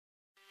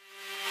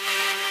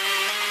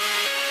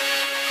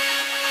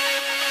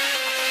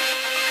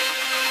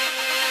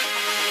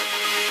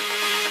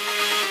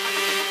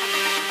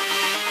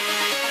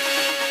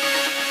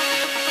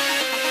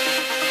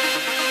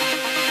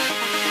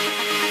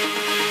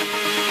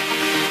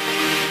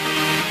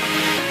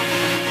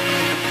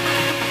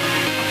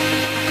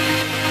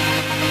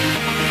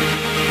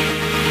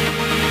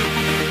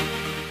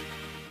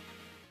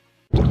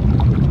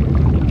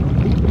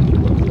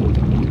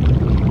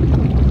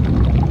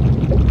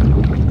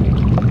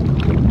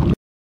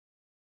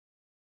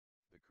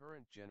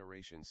current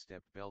generation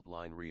stepped belt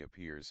line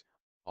reappears,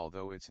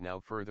 although it's now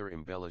further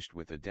embellished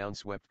with a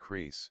downswept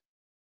crease.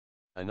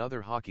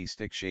 Another hockey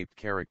stick-shaped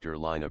character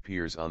line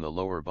appears on the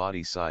lower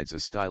body sides, a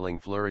styling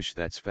flourish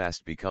that's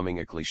fast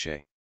becoming a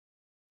cliché.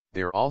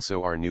 There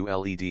also are new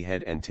LED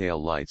head and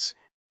tail lights,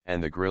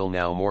 and the grille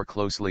now more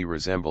closely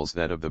resembles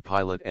that of the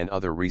Pilot and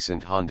other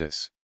recent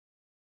Hondas.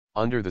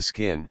 Under the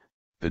skin,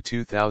 the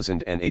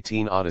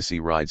 2018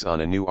 Odyssey rides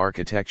on a new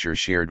architecture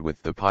shared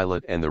with the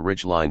Pilot and the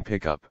Ridgeline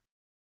pickup.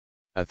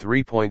 A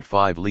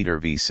 3.5-liter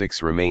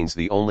V6 remains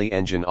the only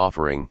engine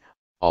offering,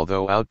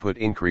 although output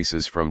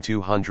increases from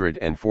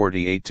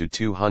 248 to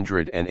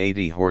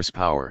 280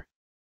 horsepower.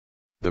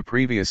 The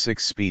previous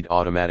 6-speed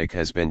automatic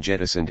has been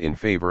jettisoned in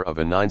favor of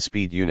a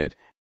 9-speed unit,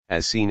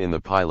 as seen in the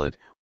Pilot,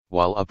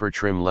 while upper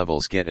trim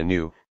levels get a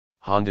new,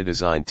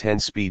 Honda-designed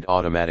 10-speed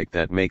automatic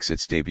that makes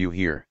its debut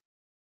here.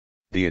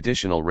 The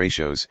additional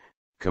ratios,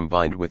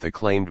 combined with a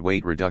claimed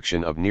weight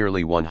reduction of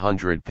nearly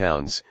 100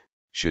 pounds,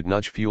 should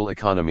nudge fuel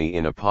economy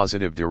in a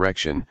positive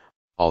direction,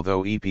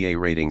 although EPA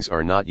ratings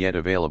are not yet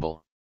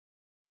available.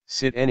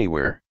 Sit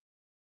anywhere.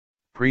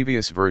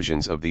 Previous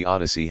versions of the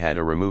Odyssey had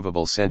a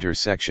removable center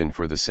section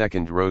for the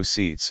second-row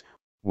seats,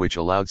 which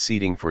allowed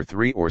seating for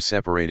 3 or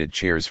separated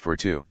chairs for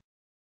 2.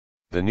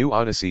 The new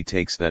Odyssey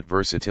takes that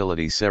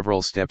versatility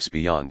several steps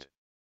beyond.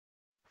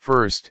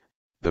 First,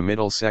 the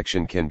middle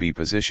section can be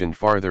positioned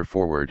farther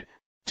forward,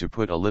 to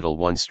put a little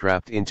one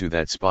strapped into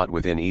that spot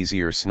with an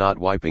easier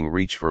snot-wiping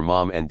reach for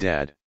mom and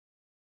dad.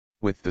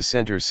 With the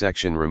center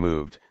section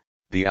removed,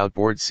 the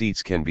outboard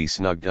seats can be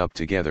snugged up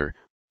together,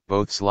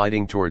 both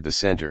sliding toward the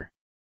center.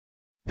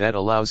 That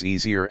allows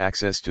easier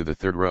access to the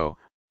third row,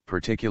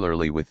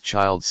 particularly with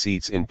child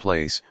seats in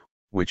place,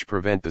 which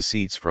prevent the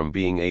seats from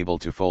being able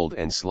to fold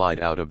and slide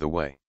out of the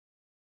way.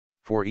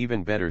 For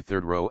even better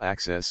third row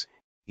access,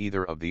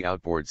 either of the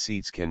outboard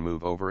seats can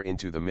move over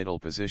into the middle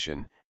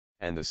position,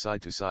 and the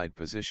side-to-side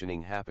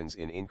positioning happens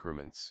in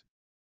increments.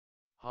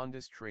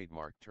 Honda's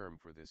trademark term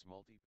for this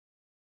multi